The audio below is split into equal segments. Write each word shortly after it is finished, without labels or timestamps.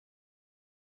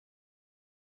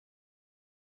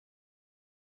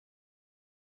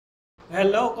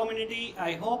Hello community,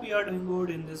 I hope you are doing good.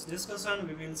 In this discussion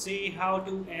we will see how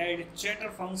to add chatter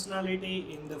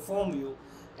functionality in the form view,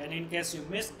 and in case you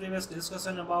missed previous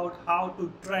discussion about how to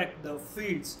track the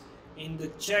fields in the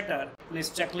chatter, please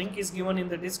check link is given in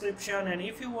the description. And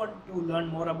if you want to learn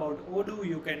more about Odoo,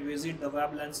 you can visit the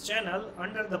WebLearns channel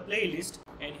under the playlist,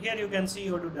 and here you can see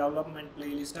Odoo development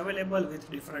playlist available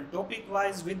with different topic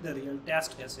wise with the real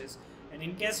test cases. And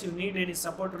in case you need any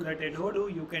support related Odoo,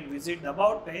 you can visit the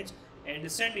about page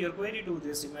and send your query to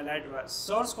this email address.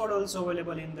 Source code also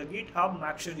available in the GitHub.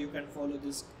 Make sure you can follow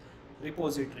this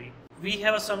repository. We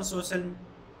have some social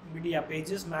media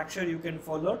pages. Make sure you can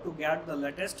follow to get the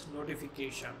latest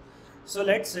notification. So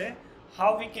let's say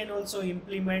how we can also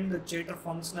implement the chatter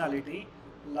functionality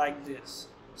like this.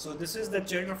 So this is the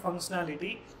chatter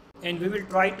functionality, and we will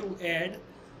try to add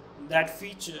that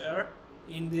feature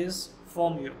in this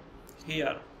form view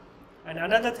here. And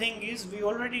another thing is, we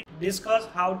already discussed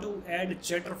how to add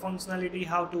chatter functionality,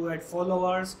 how to add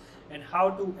followers, and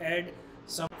how to add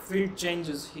some field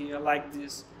changes here like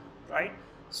this, right?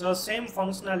 So same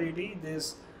functionality,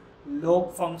 this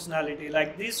log functionality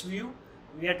like this view,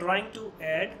 we are trying to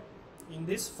add in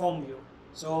this form view.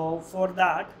 So for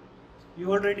that,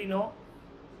 you already know,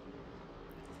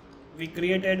 we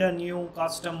created a new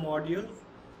custom module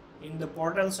in the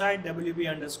portal side,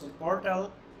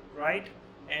 wb_portal, right?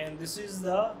 And this is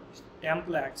the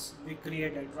templates we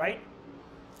created, right?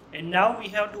 And now we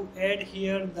have to add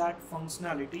here that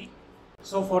functionality.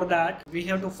 So for that we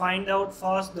have to find out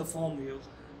first the form view.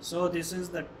 So this is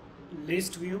the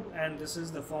list view and this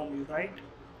is the form view, right?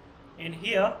 And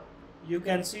here you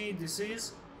can see this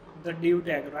is the div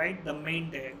tag, right? The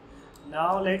main tag.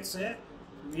 Now let's say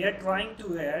we are trying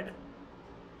to add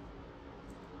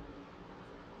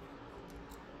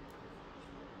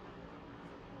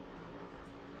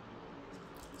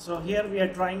here we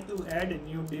are trying to add a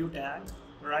new div tag,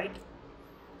 right?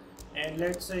 And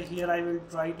let's say here I will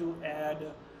try to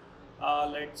add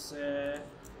let's say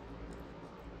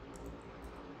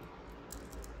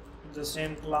the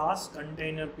same class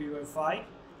container py5,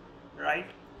 right?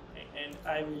 And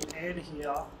I will add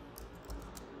here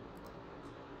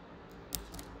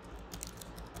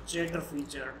chatter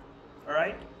feature,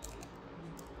 right,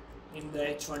 in the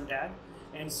h1 tag.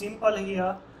 And simple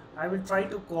here I will try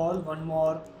to call one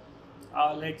more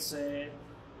let's say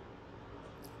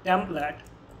template,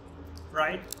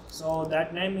 right? So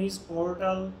that name is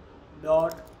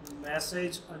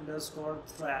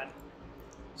portal.message_thread.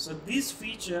 So this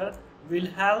feature will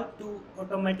help to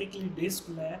automatically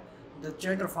display the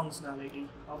chatter functionality,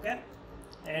 okay?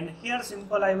 And here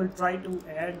simple I will try to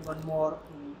add one more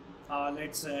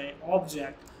let's say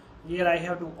object. Here I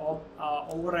have to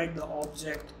override the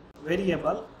object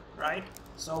variable, right?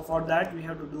 So for that we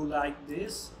have to do like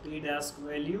this,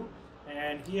 t-value,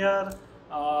 and here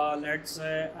let's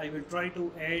say I will try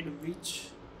to add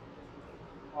which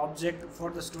object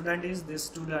for the student is this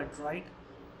student, right?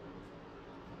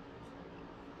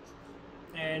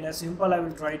 And as simple I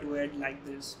will try to add like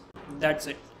this. That's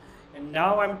it. And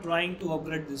now I'm trying to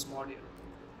upgrade this module.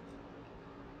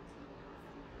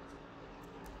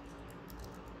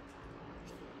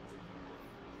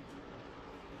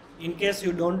 In case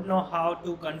you don't know how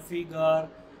to configure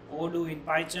Odoo in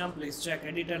PyCharm, please check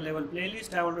editor level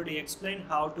playlist. I already explained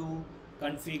how to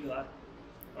configure.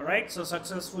 Alright, so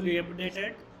successfully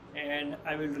updated, and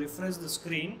I will refresh the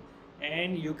screen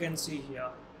and you can see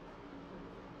here.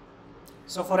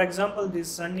 So for example,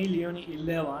 this Sunny Leone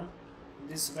 11,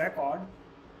 this record,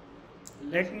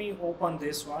 let me open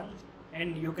this one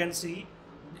and you can see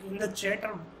in the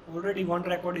chatter already one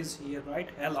record is here,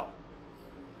 right? Hello.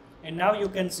 And now you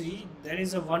can see there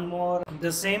is a one more,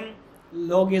 the same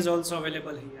log is also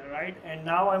available here, right? And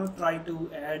now I'm trying to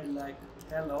add like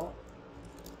hello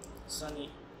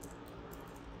Sunny,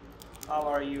 how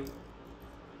are you?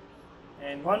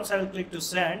 And once I'll click to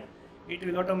send, it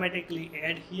will automatically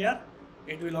add here.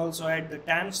 It will also add the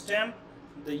timestamp,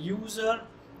 the user,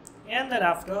 and then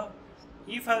after,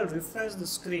 if I'll refresh the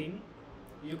screen,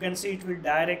 you can see it will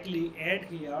directly add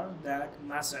here that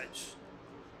message,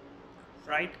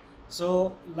 right?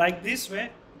 So like this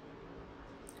way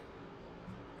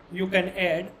you can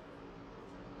add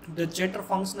the chatter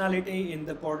functionality in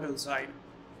the portal side.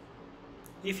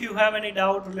 If you have any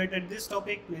doubt related to this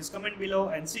topic, please comment below,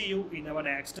 and see you in our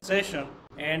next session.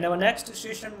 And our next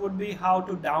session would be how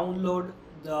to download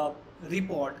the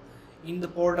report in the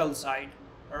portal side.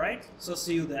 Alright, so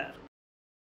see you there.